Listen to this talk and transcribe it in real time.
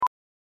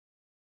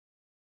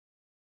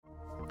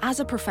As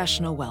a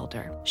professional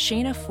welder,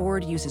 Shayna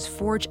Ford uses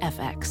Forge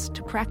FX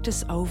to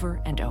practice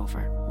over and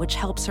over, which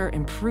helps her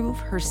improve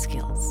her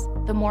skills.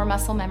 The more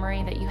muscle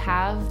memory that you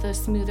have, the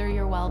smoother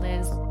your weld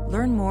is.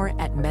 Learn more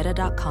at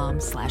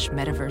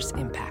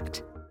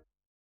meta.com/metaverseimpact.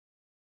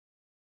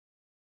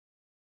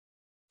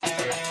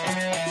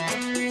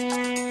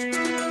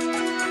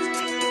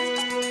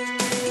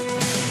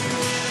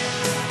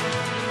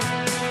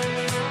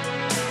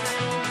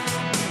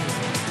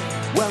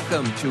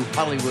 Welcome to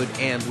Hollywood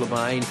and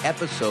Levine,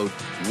 episode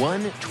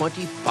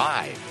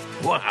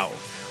 125. Wow.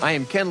 I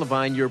am Ken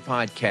Levine, your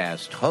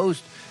podcast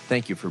host.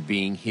 Thank you for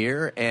being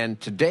here.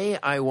 And today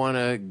I want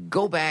to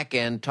go back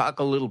and talk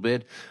a little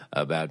bit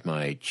about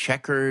my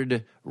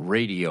checkered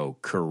radio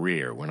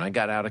career. When I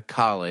got out of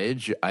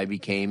college, I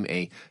became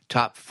a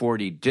top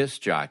 40 disc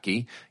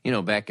jockey. You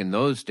know, back in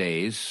those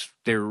days,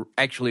 there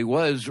actually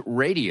was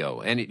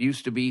radio, and it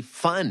used to be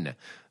fun.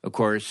 Of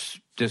course,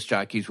 disc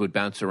jockeys would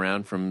bounce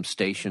around from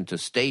station to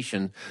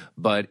station,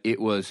 but it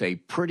was a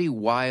pretty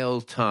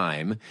wild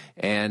time,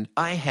 and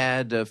I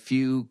had a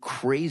few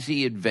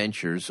crazy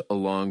adventures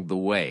along the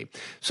way.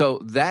 So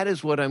that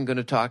is what I'm going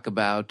to talk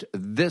about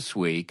this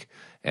week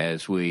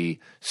as we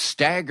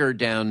stagger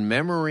down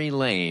memory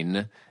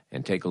lane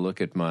and take a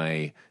look at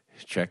my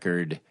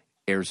checkered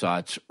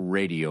ersatz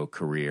radio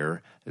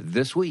career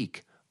this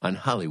week on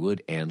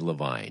Hollywood and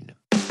Levine.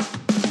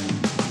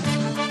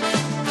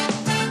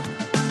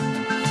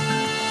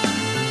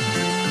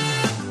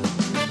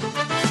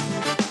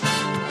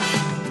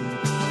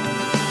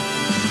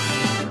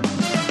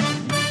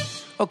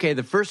 Okay,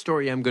 the first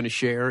story I'm going to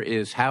share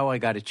is how I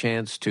got a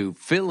chance to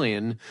fill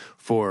in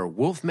for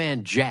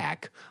Wolfman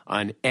Jack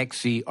on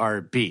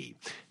XERB.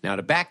 Now,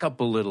 to back up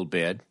a little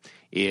bit,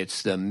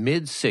 it's the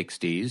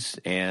mid-'60s,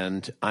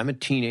 and I'm a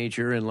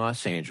teenager in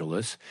Los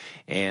Angeles,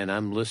 and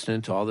I'm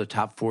listening to all the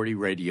top 40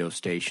 radio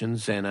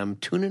stations, and I'm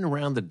tuning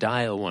around the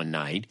dial one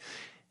night,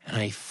 and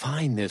I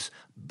find this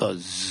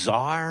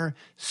bizarre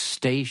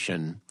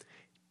station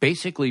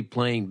basically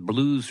playing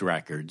blues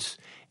records,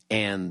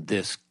 and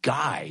this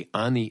guy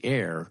on the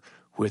air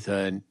with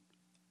an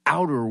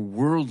outer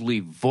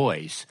worldly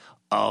voice,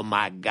 "Oh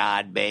my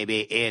God,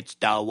 baby, it's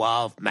the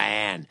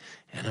Wolfman."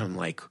 And I'm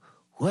like,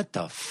 what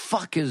the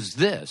fuck is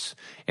this?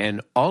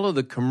 And all of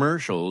the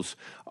commercials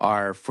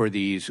are for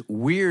these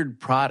weird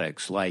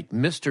products like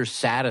Mr.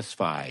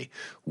 Satisfy,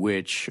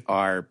 which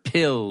are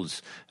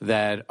pills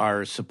that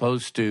are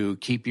supposed to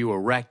keep you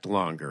erect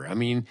longer. I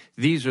mean,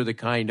 these are the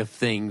kind of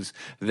things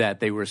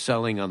that they were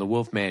selling on the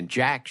Wolfman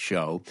Jack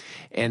show.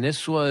 And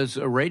this was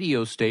a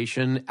radio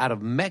station out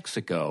of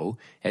Mexico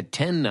at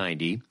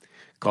 1090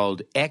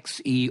 called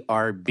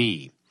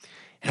XERB.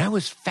 And I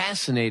was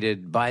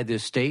fascinated by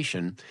this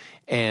station,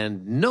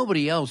 and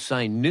nobody else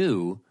I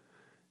knew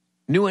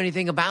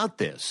anything about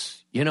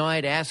this. You know,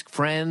 I'd ask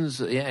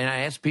friends, and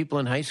I asked people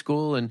in high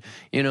school, and,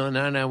 you know, and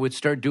then I would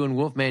start doing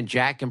Wolfman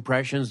Jack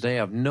impressions. They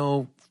have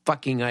no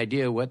fucking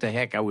idea what the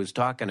heck I was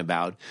talking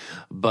about.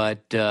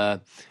 But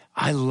I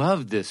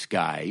loved this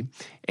guy,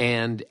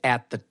 and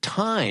at the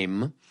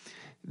time,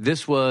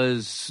 this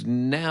was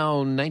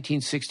now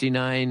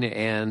 1969,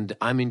 and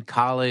I'm in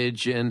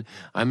college, and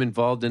I'm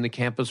involved in the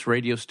campus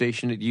radio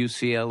station at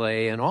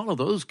UCLA, and all of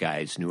those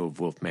guys knew of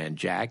Wolfman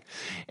Jack.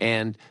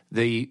 And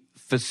the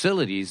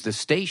facilities, the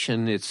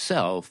station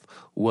itself,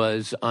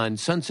 was on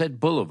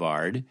Sunset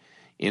Boulevard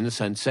in the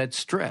Sunset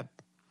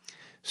Strip.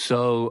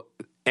 So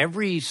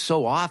every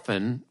so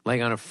often,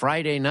 like on a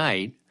Friday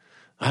night,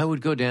 I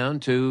would go down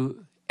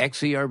to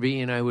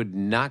XERB, and I would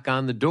knock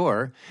on the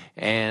door,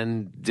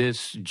 and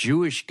this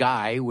Jewish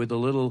guy with a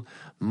little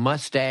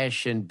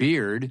mustache and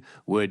beard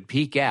would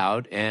peek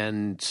out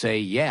and say,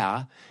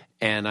 "Yeah."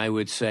 And I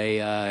would say,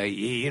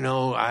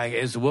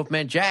 is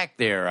Wolfman Jack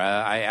there?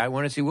 I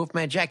want to see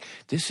Wolfman Jack.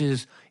 This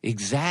is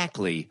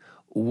exactly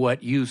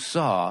what you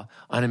saw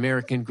on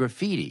American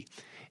Graffiti,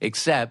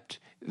 except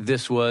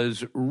this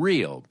was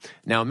real.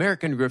 Now,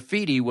 American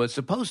Graffiti was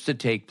supposed to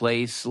take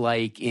place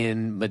like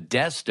in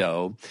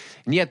Modesto,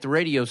 and yet the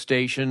radio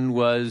station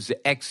was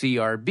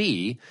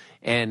XERB,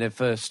 and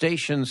if a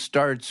station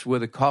starts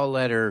with a call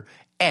letter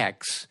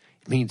X,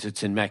 it means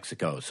it's in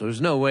Mexico. So there's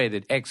no way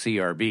that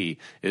XERB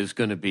is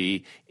going to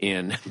be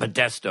in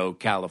Modesto,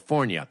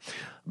 California.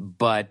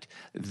 But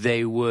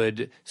they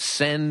would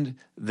send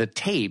the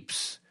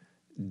tapes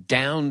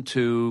down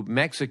to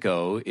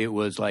Mexico. It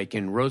was like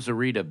in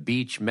Rosarita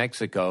Beach,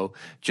 Mexico,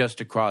 just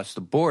across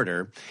the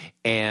border.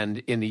 And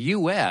in the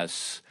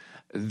U.S.,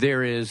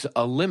 there is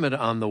a limit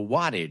on the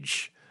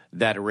wattage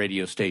that a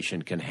radio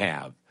station can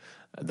have.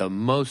 The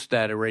most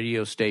that a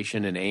radio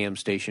station, an AM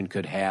station,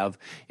 could have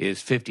is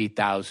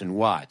 50,000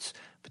 watts.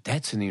 But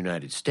that's in the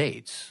United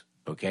States,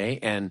 okay?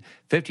 And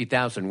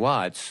 50,000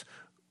 watts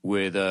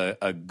with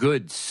a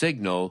good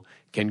signal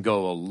can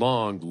go a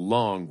long,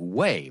 long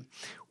way.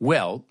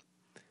 Well,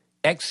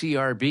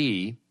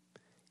 XERB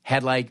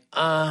had like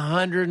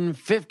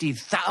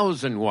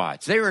 150,000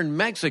 watts. They were in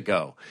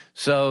Mexico,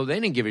 so they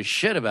didn't give a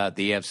shit about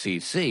the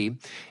FCC.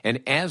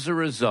 And as a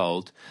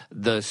result,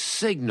 the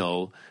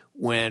signal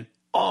went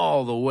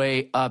all the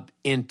way up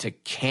into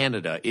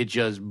Canada. It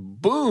just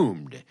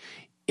boomed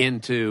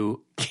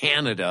into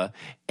Canada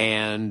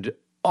and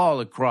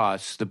all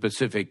across the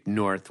Pacific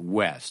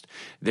Northwest.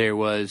 There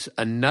was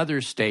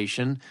another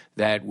station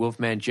that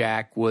Wolfman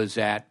Jack was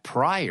at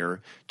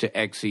prior to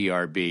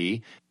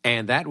XERB,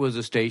 and that was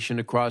a station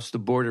across the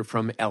border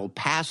from El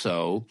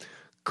Paso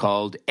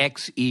called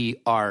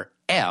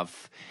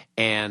XERF,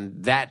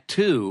 and that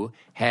too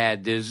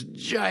had this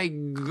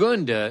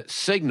gigunda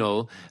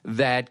signal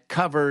that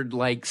covered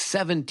like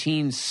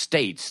 17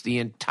 states. The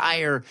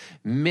entire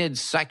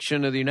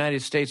midsection of the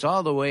United States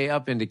all the way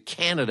up into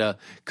Canada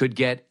could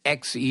get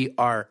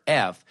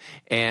XERF,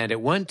 and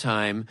at one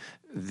time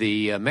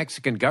the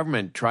Mexican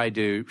government tried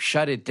to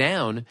shut it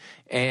down,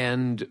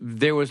 and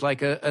there was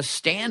like a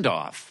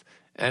standoff.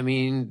 I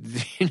mean,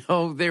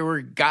 there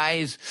were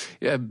guys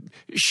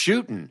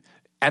shooting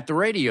at the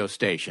radio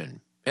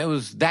station. It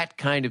was that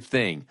kind of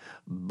thing.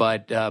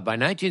 But by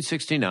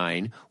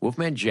 1969,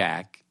 Wolfman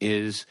Jack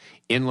is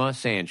in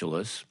Los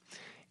Angeles,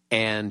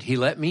 and he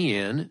let me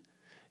in,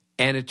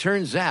 and it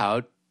turns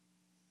out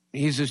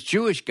he's this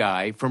Jewish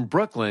guy from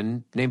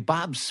Brooklyn named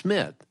Bob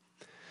Smith.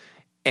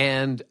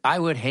 And I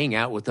would hang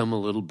out with him a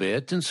little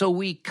bit, and so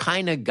we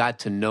kind of got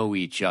to know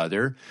each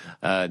other.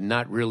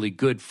 Not really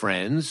good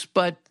friends,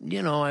 but,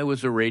 I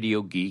was a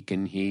radio geek,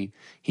 and he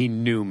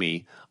knew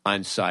me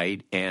on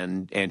site,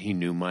 and he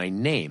knew my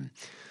name.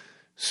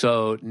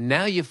 So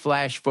now you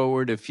flash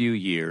forward a few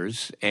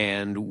years,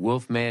 and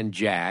Wolfman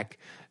Jack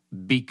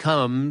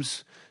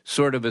becomes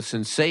sort of a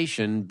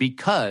sensation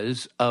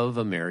because of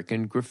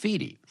American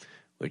Graffiti,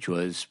 which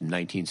was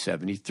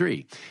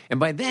 1973. And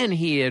by then,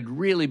 he had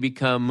really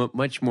become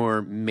much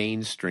more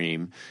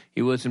mainstream.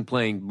 He wasn't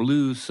playing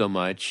blues so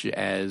much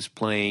as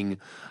playing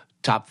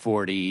top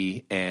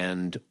 40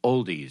 and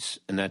oldies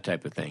and that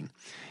type of thing.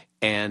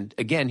 And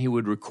again, he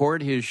would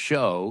record his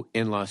show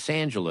in Los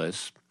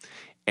Angeles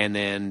and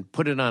then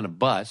put it on a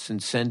bus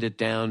and send it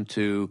down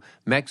to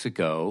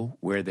Mexico,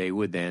 where they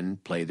would then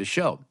play the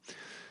show.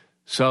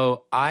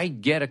 So I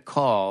get a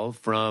call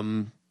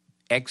from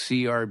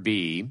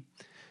XERB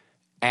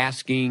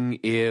asking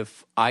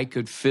if I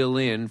could fill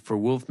in for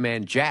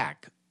Wolfman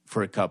Jack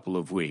for a couple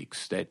of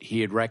weeks, that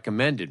he had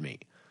recommended me.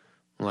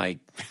 Like,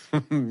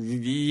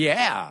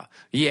 yeah.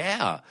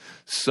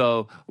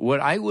 So what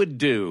I would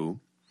do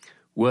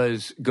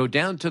was go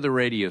down to the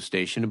radio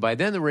station, and by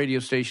then the radio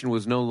station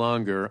was no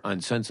longer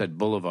on Sunset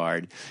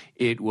Boulevard.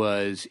 It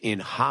was in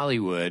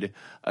Hollywood,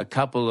 a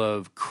couple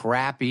of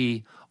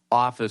crappy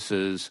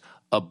offices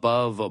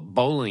above a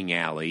bowling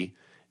alley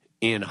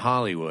in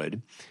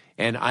Hollywood.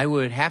 And I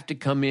would have to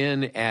come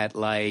in at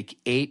like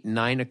 8,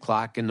 9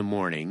 o'clock in the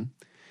morning,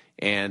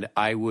 and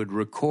I would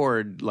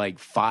record like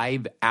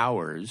 5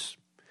 hours,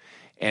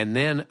 and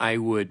then I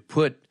would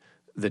put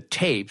the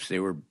tapes, they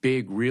were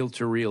big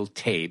reel-to-reel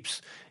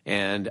tapes,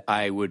 and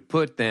I would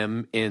put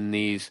them in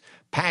these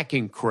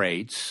packing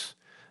crates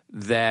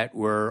that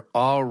were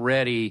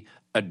already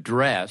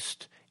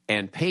addressed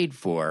and paid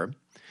for.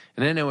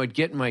 And then I would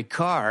get in my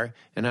car,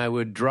 and I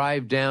would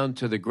drive down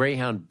to the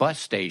Greyhound bus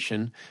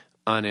station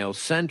on El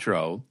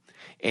Centro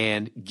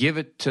and give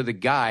it to the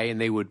guy, and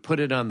they would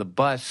put it on the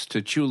bus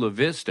to Chula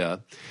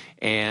Vista,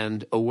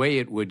 and away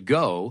it would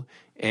go.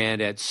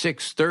 And at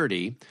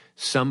 6:30,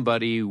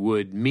 somebody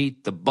would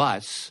meet the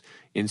bus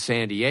in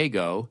San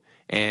Diego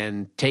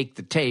and take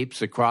the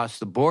tapes across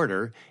the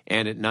border,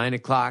 and at 9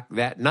 o'clock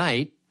that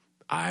night,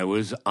 I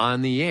was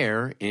on the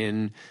air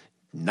in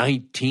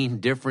 19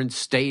 different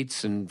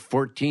states and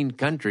 14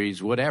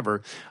 countries,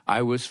 whatever.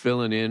 I was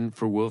filling in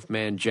for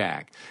Wolfman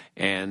Jack.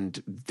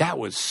 And that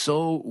was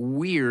so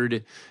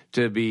weird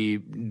to be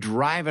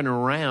driving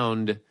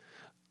around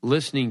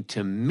listening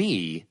to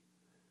me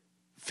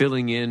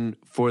filling in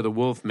for the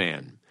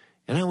Wolfman.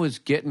 And I was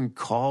getting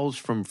calls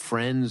from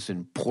friends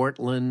in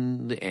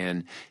Portland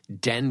and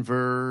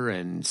Denver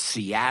and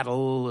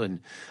Seattle and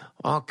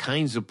all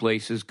kinds of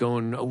places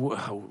going,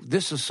 oh,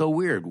 this is so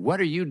weird. What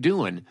are you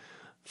doing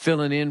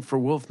filling in for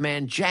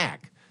Wolfman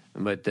Jack?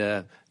 But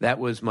that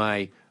was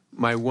my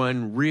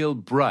one real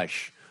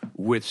brush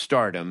with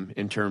stardom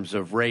in terms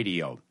of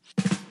radio.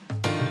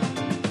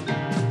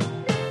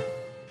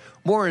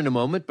 More in a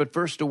moment, but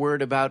first a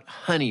word about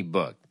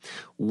HoneyBook.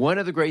 One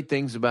of the great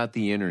things about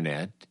the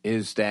internet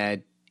is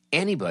that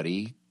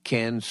anybody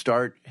can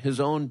start his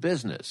own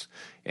business.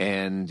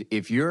 And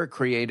if you're a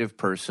creative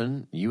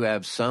person, you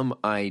have some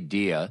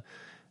idea,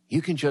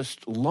 you can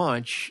just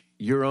launch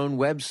your own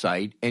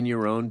website and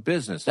your own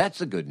business. That's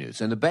the good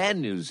news. And the bad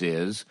news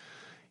is,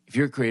 if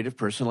you're a creative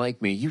person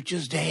like me, you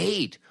just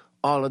hate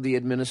all of the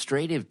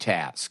administrative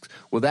tasks.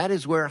 Well, that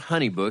is where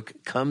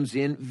HoneyBook comes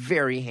in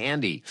very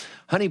handy.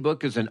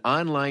 HoneyBook is an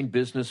online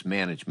business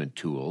management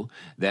tool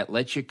that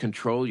lets you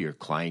control your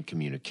client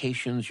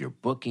communications, your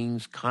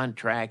bookings,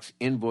 contracts,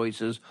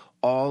 invoices,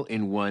 all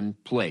in one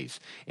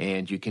place.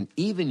 And you can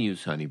even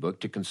use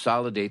HoneyBook to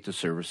consolidate the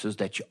services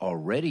that you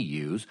already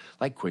use,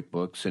 like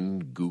QuickBooks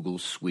and Google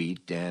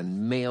Suite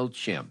and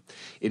MailChimp.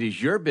 It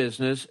is your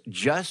business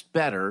just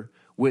better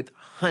with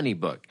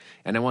HoneyBook.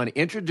 And I want to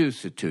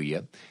introduce it to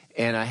you.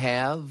 And I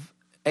have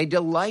a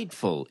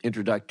delightful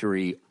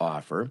introductory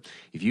offer.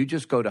 If you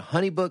just go to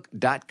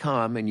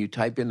honeybook.com and you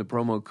type in the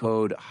promo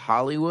code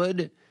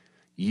Hollywood,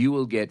 you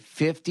will get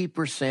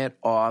 50%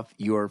 off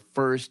your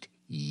first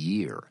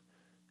year.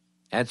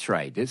 That's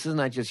right. This is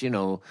not just,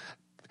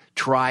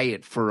 try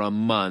it for a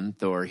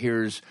month or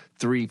here's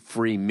 3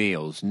 free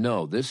meals.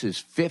 No, this is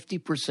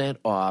 50%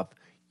 off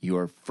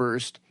your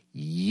first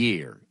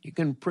year. You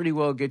can pretty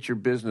well get your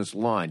business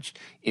launched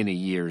in a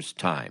year's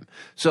time.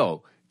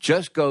 So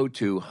just go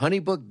to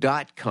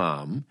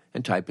honeybook.com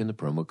and type in the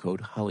promo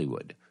code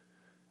Hollywood.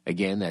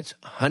 Again, that's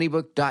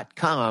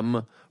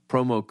honeybook.com,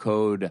 promo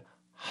code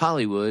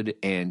Hollywood,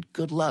 and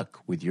good luck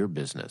with your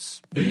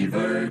business.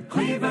 Beaver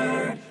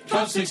Cleaver,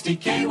 1260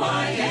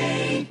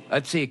 KYA.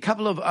 Let's see, a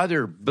couple of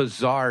other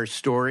bizarre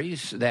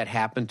stories that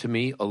happened to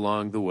me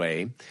along the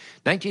way.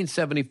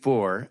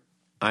 1974,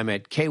 I'm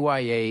at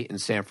KYA in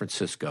San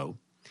Francisco,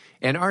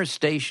 and our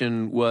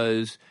station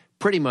was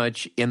pretty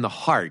much in the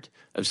heart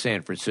of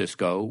San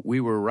Francisco. We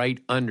were right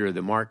under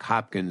the Mark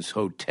Hopkins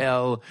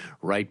Hotel,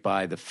 right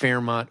by the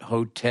Fairmont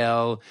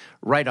Hotel,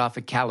 right off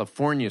of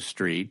California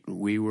Street.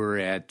 We were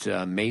at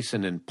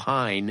Mason and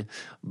Pine,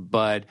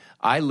 but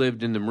I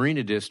lived in the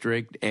Marina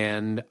District,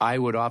 and I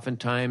would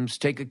oftentimes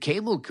take a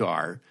cable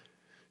car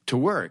to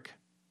work.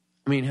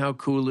 I mean, how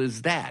cool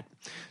is that?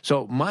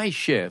 So my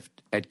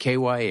shift at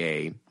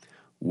KYA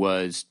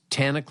was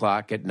 10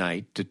 o'clock at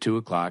night to 2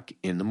 o'clock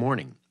in the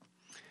morning.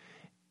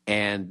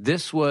 And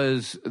this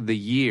was the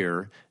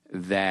year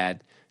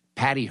that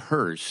Patty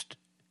Hearst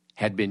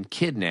had been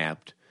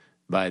kidnapped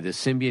by the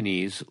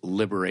Symbionese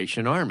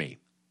Liberation Army.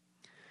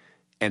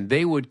 And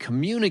they would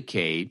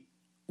communicate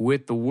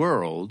with the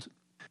world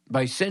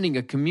by sending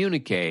a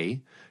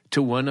communique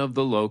to one of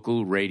the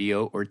local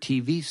radio or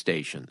TV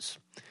stations.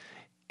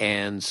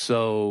 And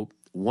so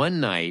one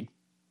night,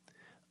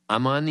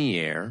 I'm on the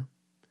air,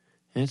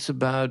 and it's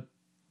about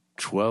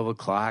 12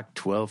 o'clock,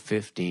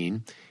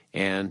 12:15,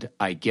 and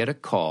I get a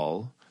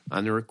call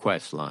on the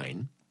request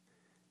line.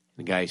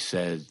 The guy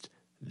says,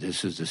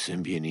 "This is the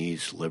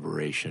Symbionese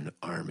Liberation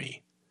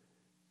Army.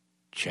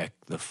 Check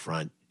the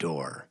front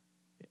door."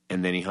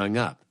 And then he hung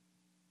up.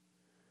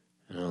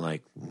 And I'm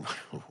like,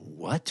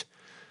 what?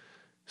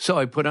 So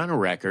I put on a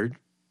record,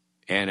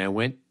 and I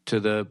went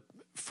to the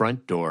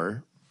front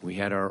door. We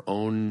had our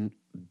own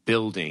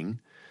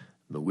building,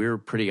 but we were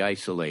pretty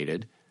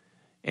isolated.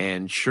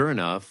 And sure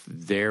enough,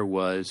 there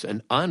was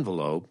an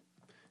envelope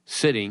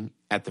sitting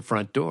at the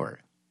front door.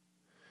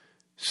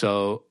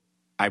 So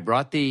I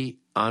brought the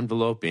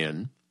envelope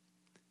in.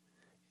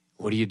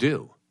 What do you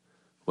do?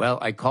 Well,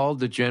 I called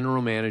the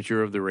general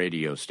manager of the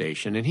radio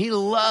station, and he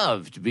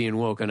loved being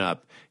woken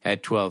up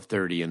at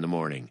 12:30 in the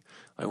morning.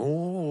 Like,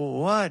 oh,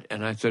 what?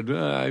 And I said,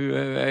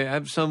 I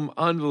have some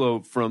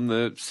envelope from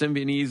the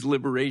Symbionese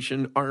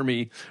Liberation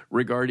Army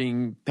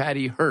regarding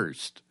Patty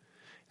Hearst.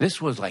 This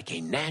was like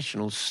a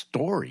national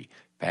story,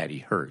 Patty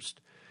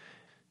Hearst.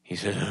 He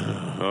said,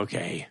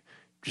 okay,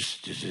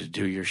 just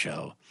do your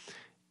show.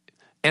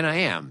 And I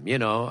am,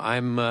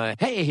 I'm,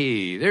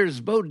 hey,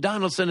 there's Bo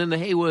Donaldson in the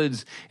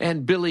Haywoods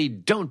and Billy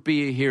Don't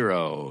Be a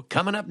Hero.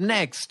 Coming up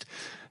next,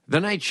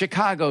 The Night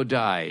Chicago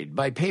Died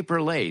by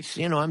Paper Lace.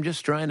 I'm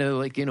just trying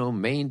to,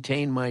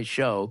 maintain my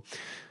show.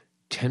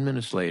 10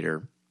 minutes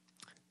later,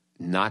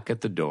 knock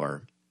at the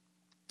door.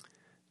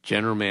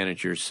 General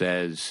manager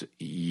says,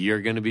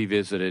 you're going to be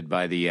visited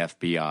by the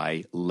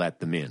FBI. Let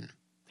them in.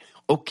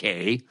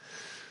 Okay.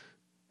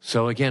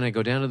 So again, I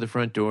go down to the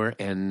front door,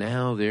 and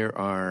now there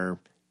are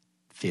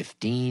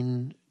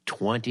 15,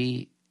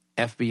 20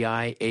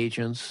 FBI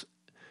agents,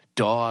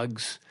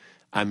 dogs.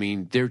 I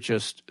mean, they're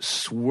just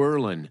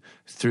swirling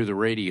through the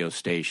radio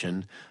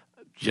station,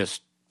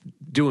 just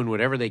doing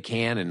whatever they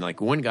can. And like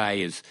one guy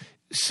is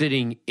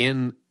sitting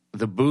in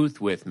the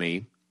booth with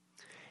me,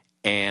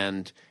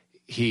 and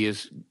he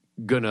is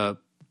going to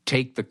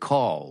take the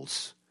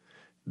calls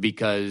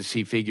because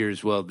he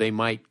figures, well, they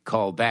might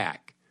call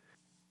back.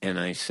 And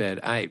I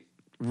said, I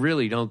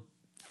really don't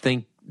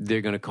think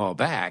they're going to call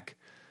back.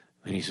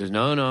 And he says,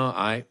 no,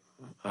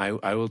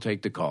 I will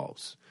take the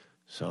calls.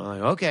 So I'm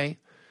like, okay.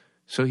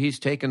 So he's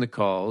taking the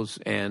calls,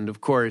 and of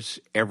course,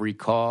 every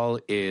call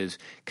is,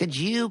 could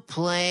you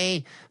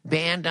play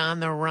Band on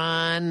the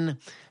Run?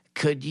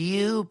 Could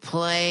you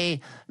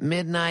play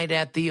Midnight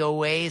at the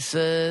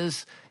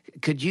Oasis?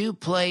 Could you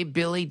play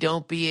Billy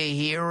Don't Be a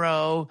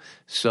Hero?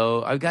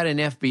 So I've got an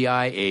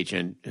FBI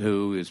agent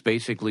who is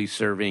basically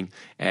serving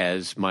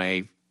as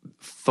my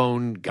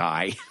phone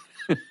guy.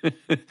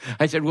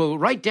 I said, well,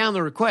 write down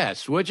the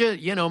request, would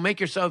you? Make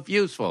yourself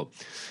useful.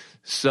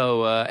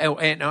 So,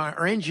 and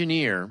our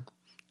engineer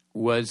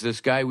was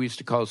this guy we used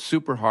to call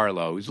Super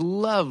Harlow. He's a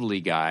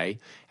lovely guy.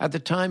 At the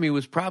time, he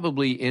was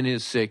probably in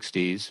his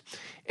 60s,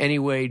 and he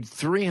weighed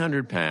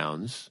 300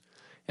 pounds.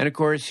 And, of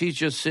course, he's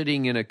just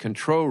sitting in a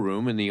control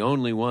room, and the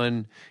only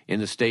one in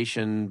the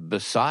station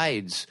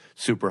besides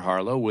Super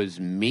Harlow was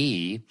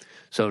me,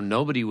 so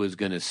nobody was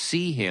going to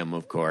see him,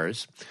 of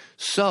course.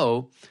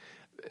 So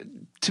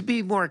to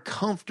be more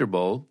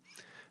comfortable,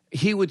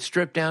 he would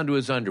strip down to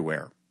his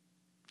underwear.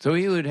 So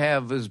he would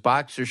have his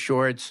boxer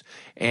shorts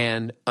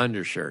and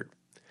undershirt.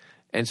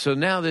 And so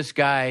now this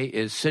guy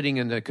is sitting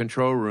in the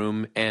control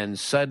room, and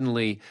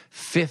suddenly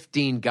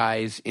 15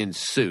 guys in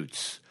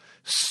suits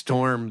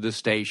storm the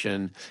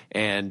station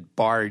and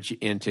barge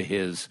into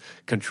his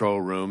control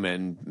room,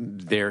 and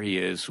there he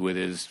is with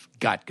his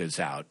gutkas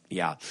out.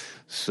 Yeah.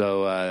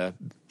 So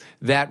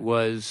that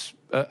was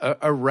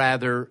a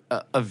rather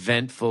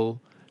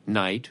eventful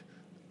night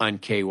on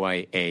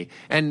KYA.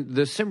 And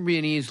the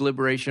Symbionese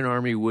Liberation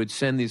Army would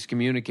send these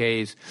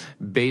communiques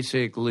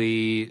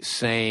basically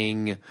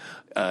saying,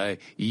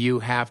 you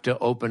have to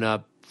open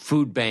up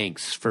food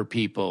banks for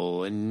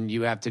people, and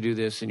you have to do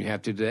this, and you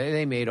have to do that.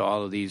 They made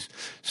all of these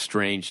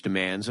strange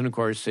demands, and of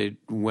course, it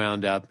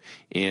wound up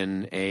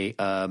in a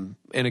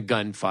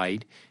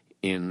gunfight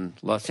in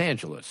Los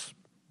Angeles.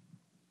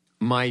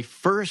 My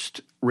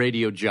first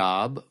radio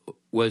job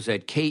was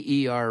at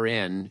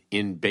KERN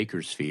in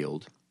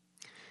Bakersfield,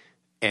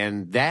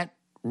 and that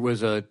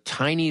was a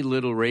tiny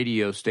little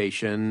radio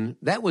station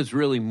that was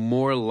really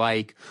more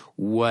like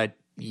what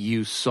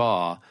you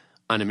saw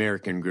on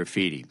American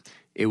Graffiti.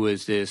 It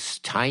was this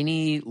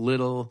tiny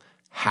little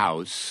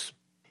house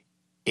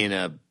in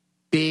a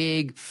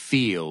big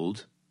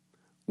field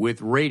with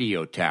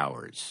radio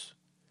towers,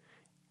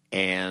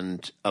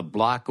 and a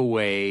block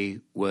away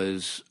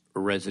was a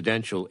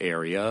residential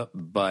area,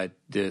 but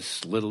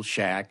this little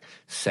shack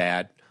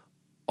sat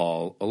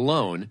all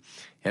alone.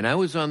 And I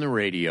was on the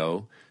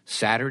radio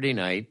Saturday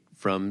night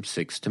from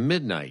 6 to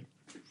midnight.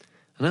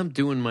 And I'm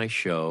doing my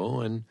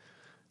show, and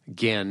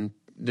again,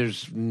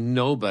 there's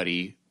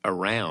nobody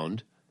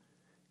around.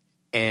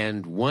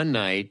 And one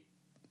night,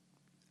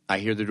 I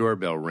hear the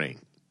doorbell ring.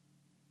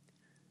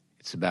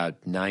 It's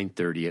about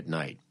 9:30 at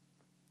night.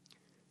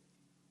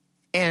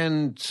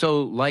 And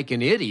so, like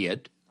an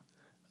idiot,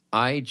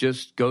 I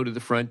just go to the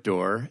front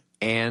door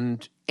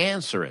and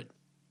answer it.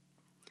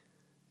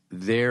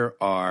 There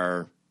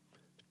are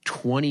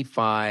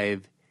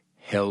 25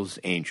 Hell's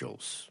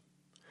Angels.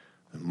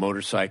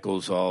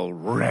 Motorcycles all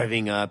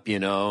revving up,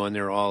 and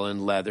they're all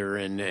in leather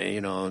and,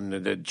 and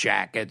the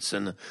jackets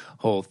and the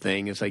whole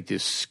thing. It's like the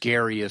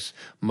scariest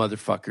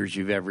motherfuckers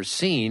you've ever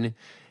seen.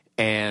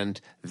 And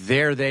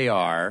there they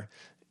are.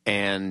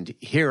 And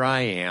here I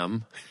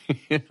am,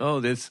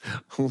 this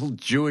little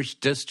Jewish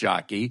disc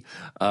jockey.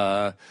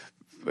 Can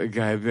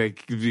I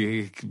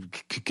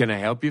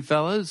help you,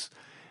 fellas?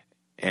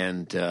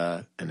 And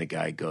the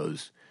guy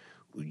goes,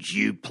 "Would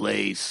you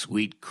play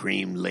Sweet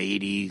Cream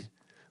Lady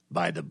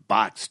by the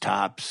Box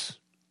Tops?"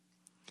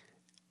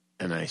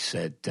 And I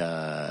said,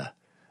 well,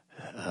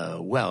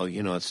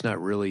 it's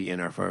not really in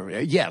our...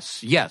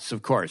 Yes,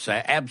 of course,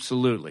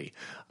 absolutely.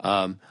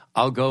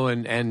 I'll go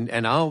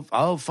and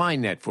I'll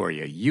find that for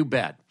you. You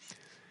bet.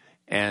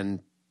 And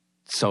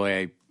so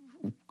I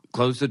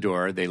closed the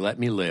door. They let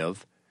me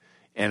live.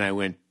 And I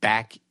went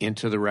back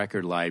into the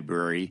record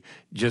library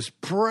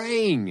just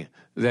praying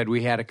that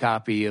we had a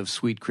copy of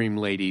Sweet Cream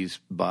Ladies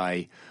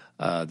by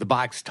the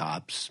Box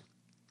Tops.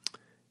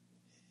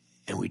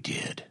 And we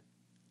did.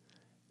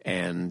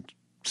 And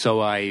so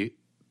I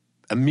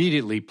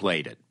immediately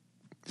played it.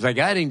 It's like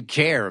I didn't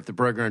care if the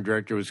program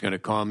director was going to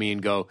call me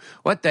and go,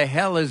 "What the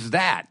hell is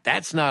that?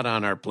 That's not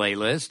on our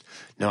playlist."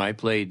 No, I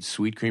played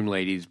Sweet Cream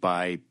Ladies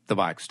by the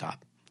Box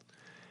Top.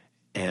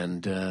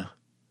 And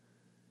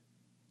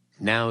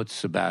now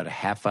it's about a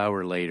half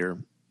hour later,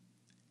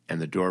 and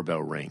the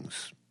doorbell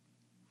rings.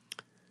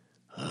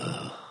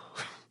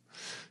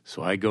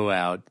 So I go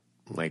out,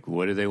 like,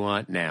 what do they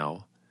want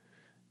now?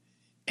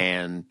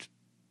 And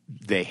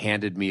they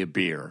handed me a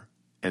beer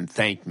and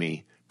thanked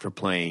me for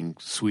playing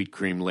Sweet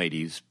Cream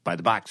Ladies by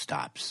the Box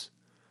Tops.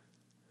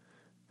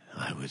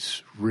 I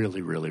was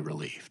really, really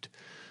relieved.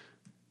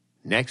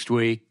 Next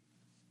week,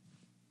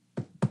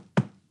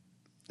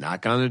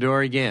 knock on the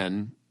door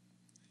again,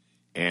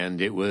 and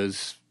it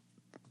was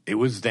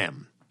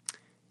them.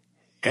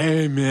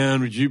 "Hey, man,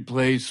 would you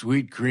play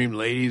Sweet Cream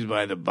Ladies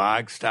by the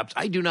Box Tops?"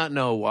 I do not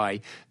know why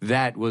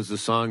that was the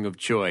song of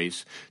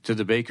choice to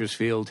the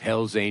Bakersfield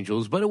Hell's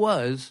Angels, but it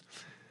was.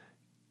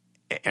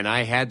 And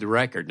I had the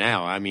record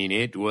now. I mean,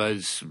 it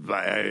was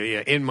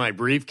in my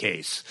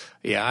briefcase.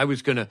 Yeah, I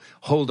was going to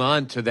hold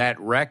on to that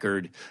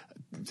record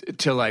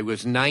till I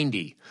was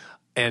 90.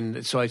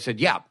 And so I said,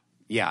 yeah.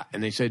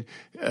 And they said,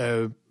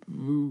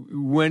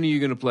 "When are you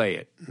going to play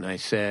it?" And I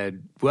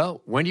said,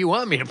 "Well, when do you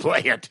want me to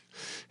play it?"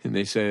 And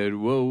they said,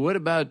 "Well, what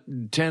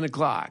about 10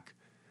 o'clock?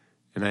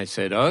 And I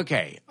said,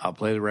 "Okay, I'll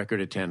play the record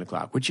at 10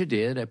 o'clock, which I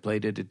did. I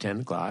played it at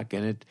 10 o'clock,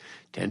 and at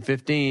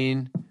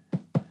 10:15,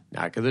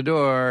 knock at the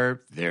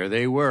door, there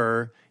they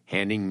were,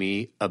 handing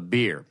me a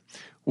beer.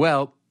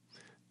 Well,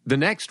 the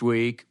next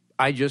week,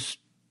 I just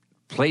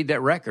played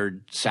that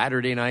record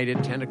Saturday night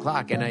at 10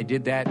 o'clock, and I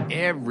did that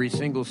every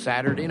single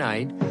Saturday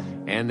night,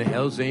 and the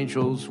Hells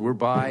Angels were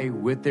by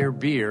with their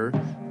beer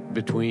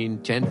between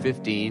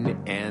 10:15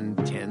 and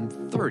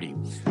 10:30.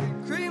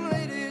 Cream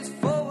ladies,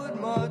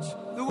 forward march,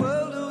 the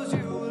world owes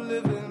you a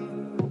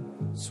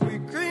living.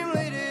 Sweet cream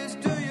ladies,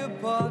 do your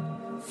part,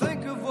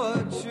 think of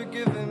what you're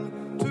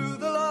giving to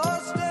the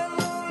lost and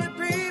lonely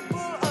people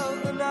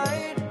of the night.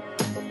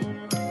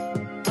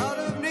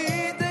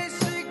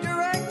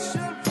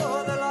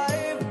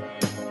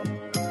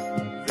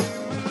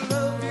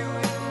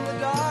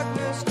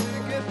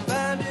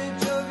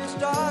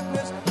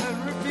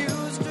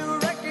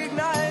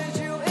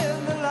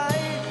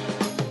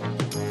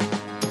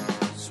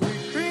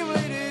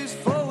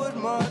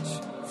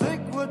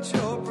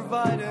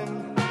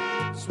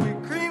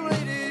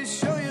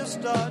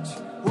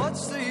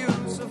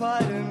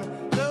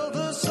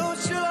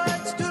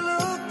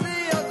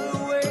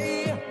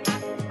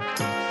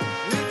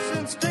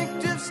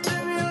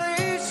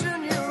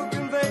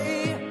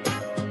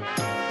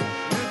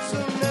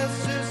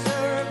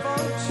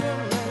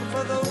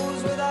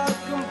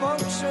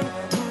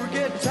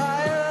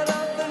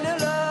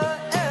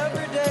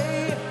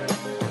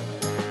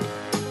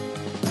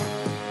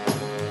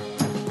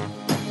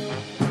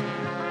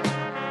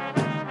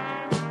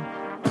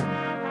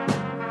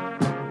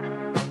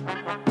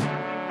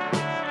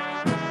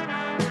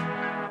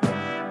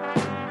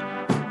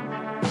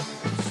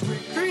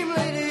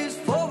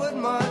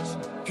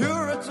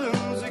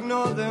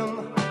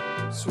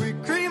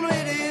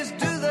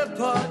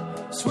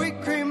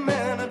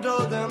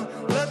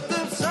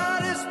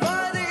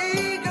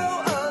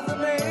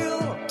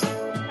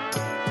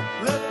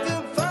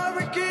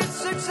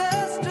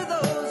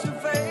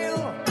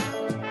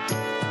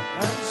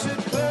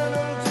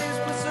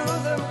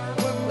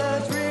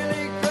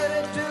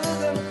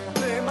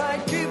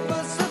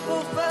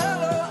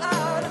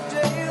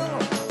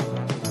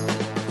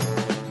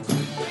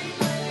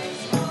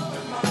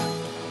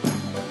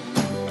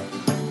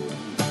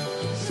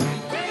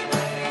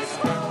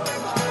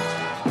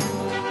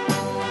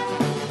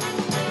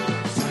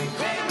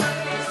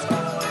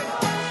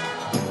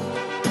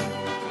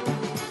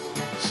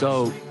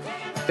 So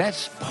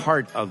that's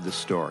part of the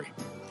story.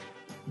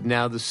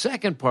 Now, the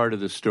second part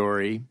of the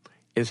story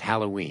is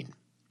Halloween.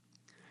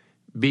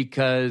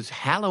 Because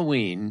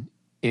Halloween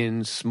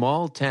in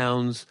small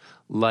towns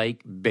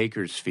like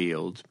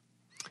Bakersfield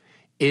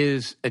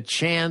is a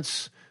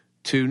chance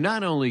to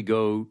not only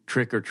go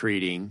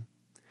trick-or-treating,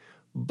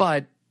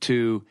 but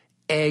to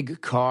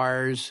egg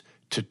cars,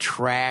 to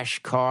trash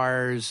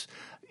cars,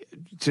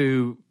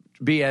 to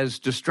be as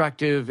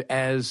destructive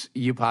as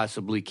you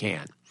possibly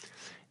can.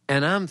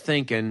 And I'm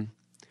thinking,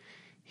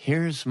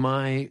 here's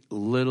my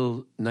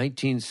little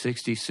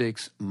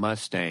 1966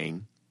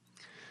 Mustang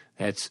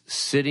that's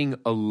sitting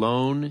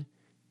alone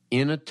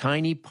in a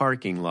tiny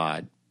parking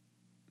lot,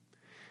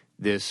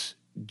 this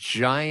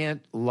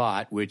giant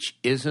lot which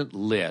isn't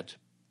lit,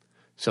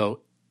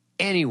 so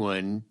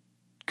anyone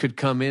could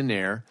come in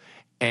there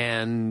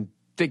and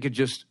they could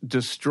just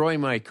destroy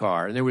my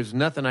car, and there was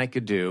nothing I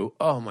could do.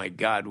 Oh, my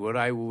God, what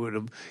I would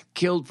have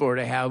killed for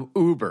to have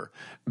Uber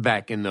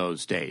back in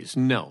those days.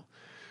 No.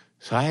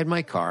 So I had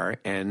my car,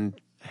 and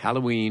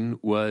Halloween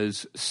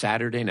was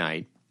Saturday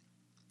night,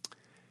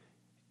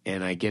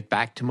 and I get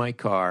back to my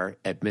car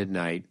at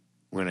midnight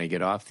when I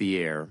get off the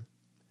air,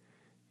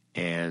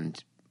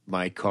 and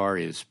my car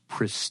is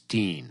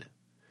pristine.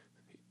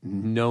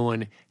 No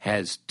one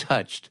has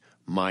touched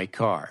my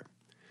car.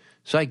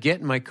 So I get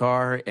in my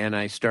car and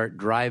I start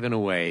driving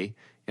away,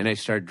 and I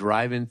start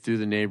driving through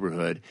the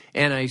neighborhood,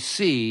 and I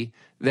see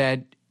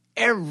that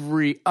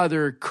every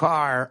other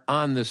car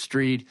on the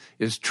street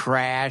is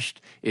trashed,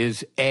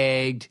 is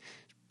egged,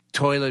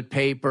 toilet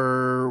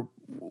paper,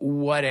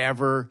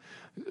 whatever,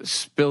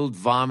 spilled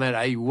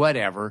vomit,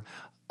 whatever.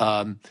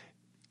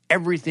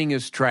 Everything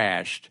is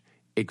trashed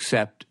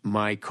except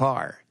my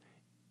car.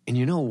 And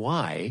you know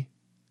why?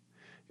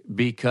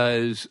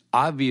 Because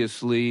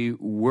obviously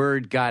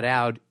word got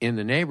out in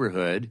the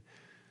neighborhood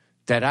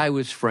that I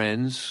was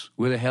friends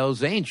with the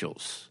Hells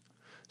Angels.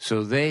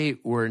 So they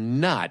were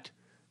not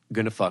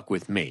going to fuck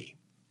with me.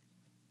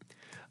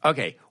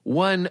 Okay,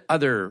 one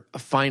other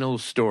final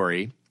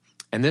story,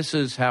 and this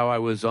is how I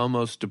was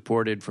almost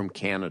deported from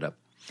Canada.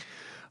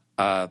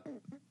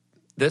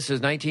 This is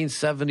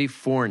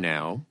 1974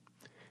 now,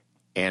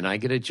 and I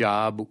get a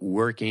job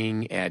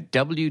working at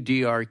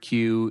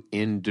WDRQ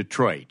in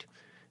Detroit.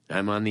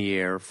 I'm on the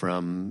air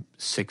from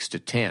 6 to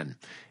 10.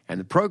 And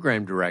the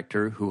program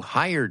director who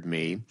hired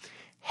me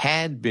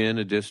had been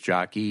a disc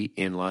jockey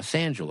in Los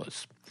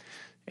Angeles.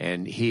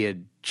 And he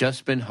had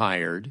just been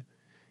hired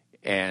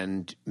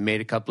and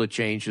made a couple of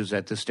changes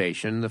at the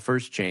station. The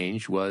first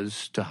change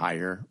was to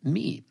hire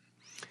me.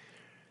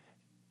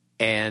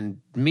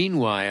 And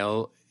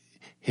meanwhile,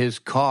 his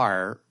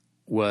car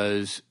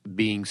was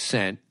being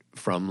sent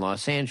from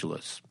Los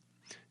Angeles.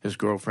 His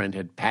girlfriend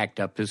had packed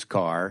up his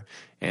car,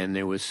 and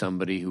there was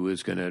somebody who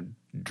was going to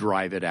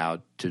drive it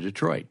out to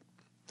Detroit.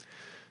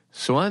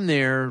 So I'm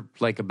there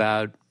like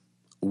about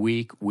a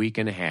week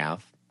and a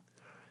half,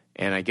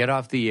 and I get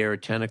off the air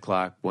at 10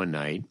 o'clock one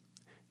night,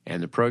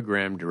 and the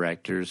program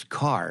director's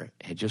car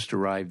had just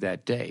arrived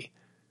that day.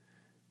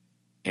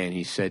 And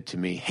he said to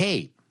me,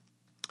 "Hey,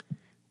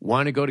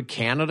 want to go to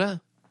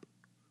Canada?"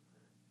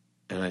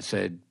 And I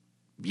said,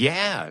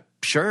 "Yeah,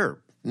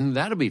 sure,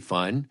 that'll be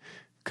fun."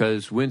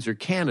 Because Windsor,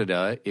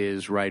 Canada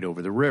is right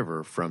over the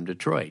river from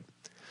Detroit.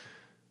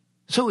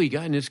 So he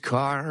got in his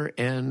car,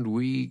 and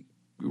we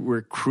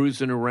were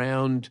cruising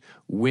around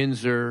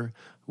Windsor.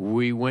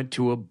 We went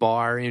to a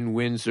bar in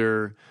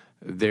Windsor.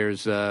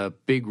 There's a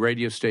big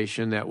radio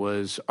station that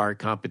was our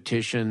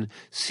competition,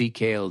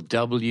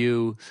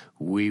 CKLW.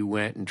 We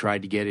went and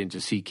tried to get into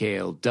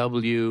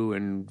CKLW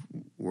and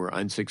were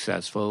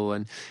unsuccessful.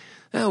 And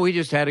we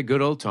just had a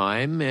good old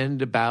time.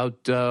 And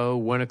about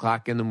 1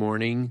 o'clock in the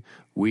morning,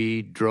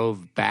 we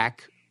drove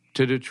back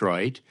to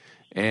Detroit,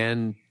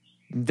 and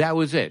that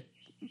was it.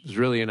 It was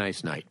really a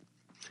nice night.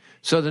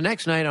 So the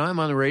next night, I'm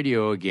on the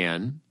radio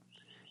again,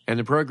 and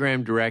the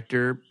program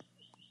director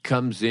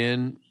comes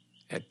in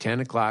at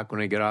 10 o'clock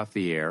when I get off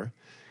the air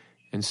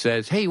and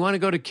says, "Hey, you want to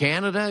go to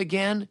Canada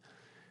again?"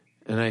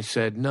 And I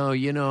said, "No,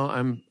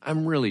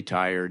 I'm really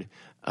tired.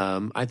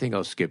 I think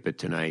I'll skip it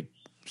tonight.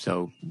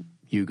 So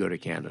you go to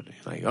Canada."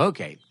 He's like,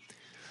 "Okay."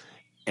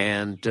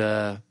 And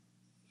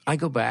I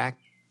go back.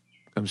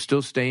 I'm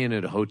still staying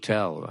at a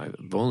hotel.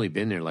 I've only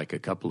been there like a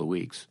couple of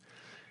weeks.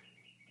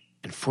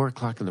 And 4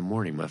 o'clock in the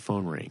morning, my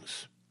phone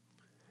rings.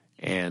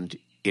 And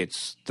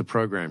it's the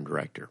program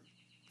director.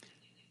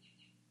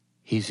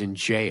 He's in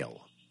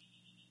jail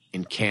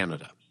in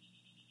Canada.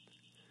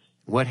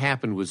 What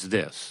happened was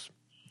this.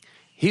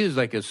 He was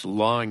like this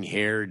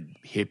long-haired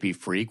hippie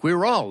freak. We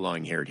were all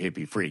long-haired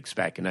hippie freaks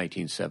back in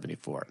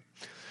 1974.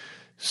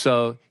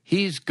 So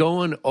he's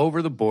going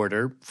over the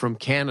border from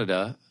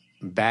Canada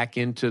back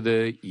into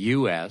the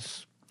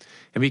U.S.,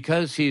 and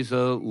because he's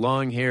a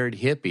long-haired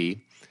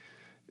hippie,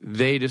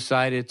 they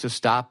decided to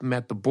stop him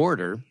at the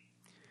border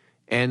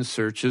and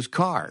search his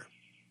car.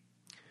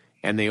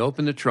 And they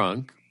opened the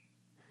trunk,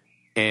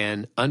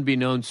 and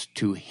unbeknownst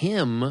to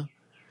him,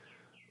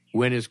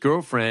 when his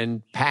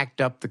girlfriend packed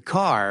up the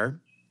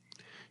car,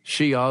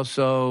 she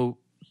also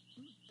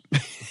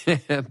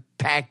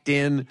packed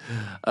in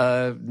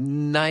a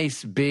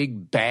nice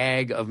big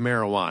bag of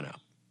marijuana.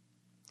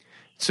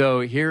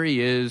 So here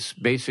he is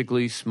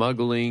basically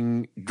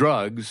smuggling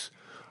drugs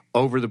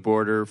over the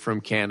border from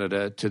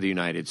Canada to the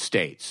United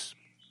States.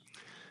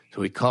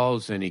 So he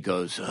calls and he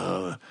goes,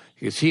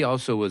 because he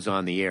also was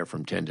on the air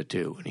from 10 to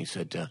 2. And he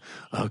said,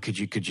 could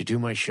you do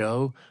my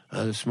show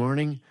this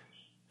morning?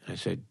 And I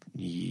said,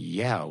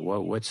 yeah,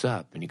 what's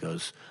up? And he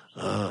goes,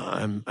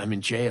 I'm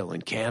in jail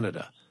in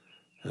Canada.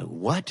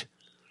 What?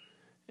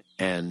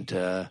 And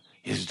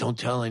he says, don't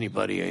tell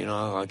anybody,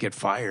 I'll get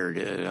fired.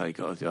 I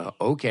go,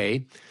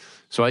 okay.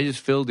 So I just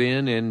filled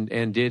in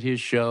and did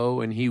his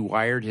show, and he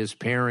wired his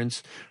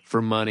parents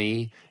for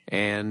money,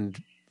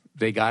 and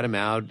they got him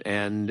out,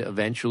 and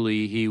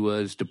eventually he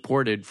was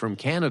deported from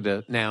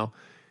Canada. Now,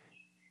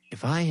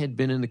 if I had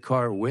been in the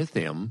car with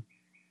him,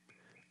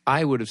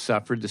 I would have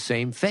suffered the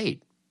same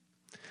fate.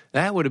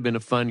 That would have been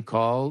a fun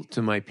call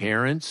to my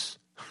parents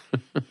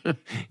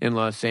in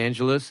Los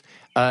Angeles.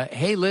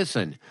 Hey,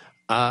 listen,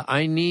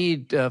 I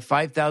need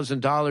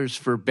 $5,000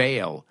 for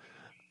bail.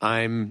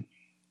 I'm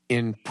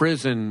in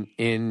prison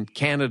in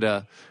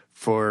Canada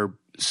for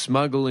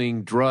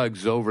smuggling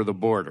drugs over the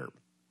border.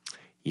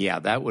 Yeah,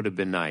 that would have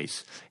been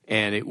nice.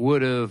 And it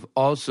would have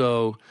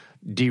also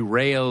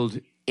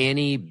derailed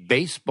any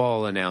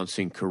baseball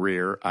announcing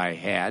career I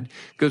had.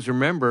 Because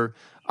remember,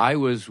 I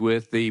was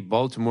with the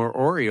Baltimore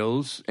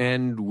Orioles,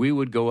 and we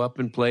would go up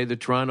and play the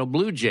Toronto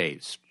Blue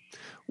Jays.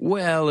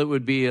 Well, it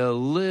would be a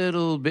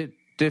little bit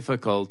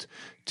difficult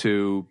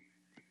to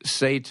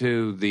say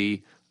to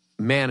the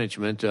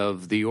management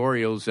of the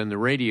Orioles and the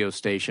radio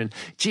station,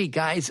 gee,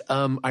 guys,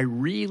 I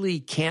really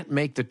can't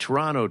make the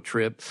Toronto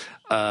trip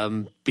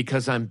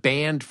because I'm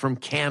banned from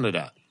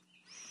Canada.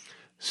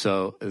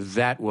 So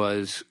that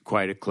was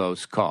quite a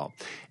close call.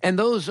 And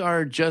those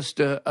are just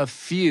a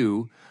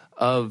few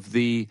of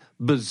the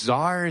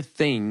bizarre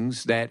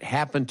things that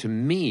happened to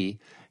me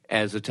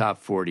as a top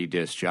 40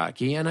 disc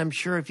jockey. And I'm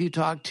sure if you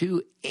talk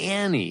to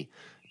any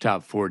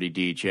top 40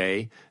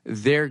 DJ,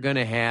 they're going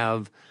to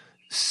have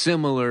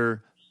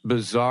similar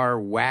bizarre,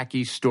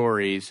 wacky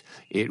stories.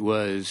 It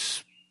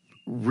was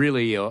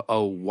really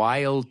a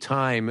wild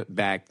time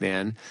back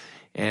then.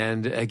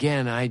 And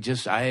again, I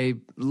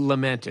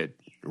lament it.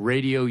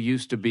 Radio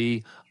used to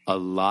be a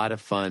lot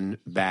of fun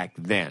back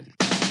then.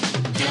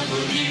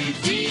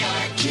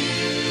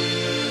 WDRQ.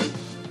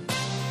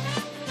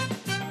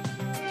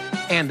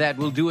 And that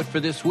will do it for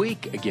this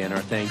week. Again,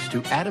 our thanks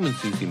to Adam and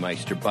Susie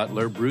Meister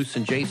Butler, Bruce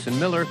and Jason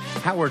Miller,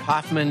 Howard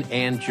Hoffman,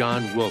 and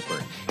John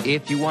Wolford.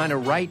 If you want to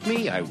write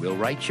me, I will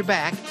write you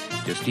back.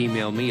 Just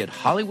email me at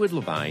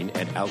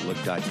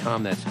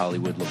hollywoodlevine@outlook.com. That's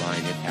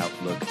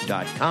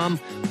hollywoodlevine@outlook.com.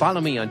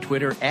 Follow me on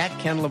Twitter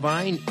 @Ken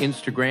Levine,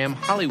 Instagram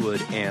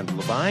Hollywood and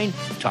Levine.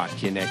 Talk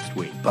to you next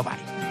week. Bye-bye.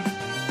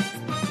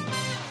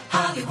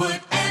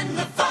 Hollywood.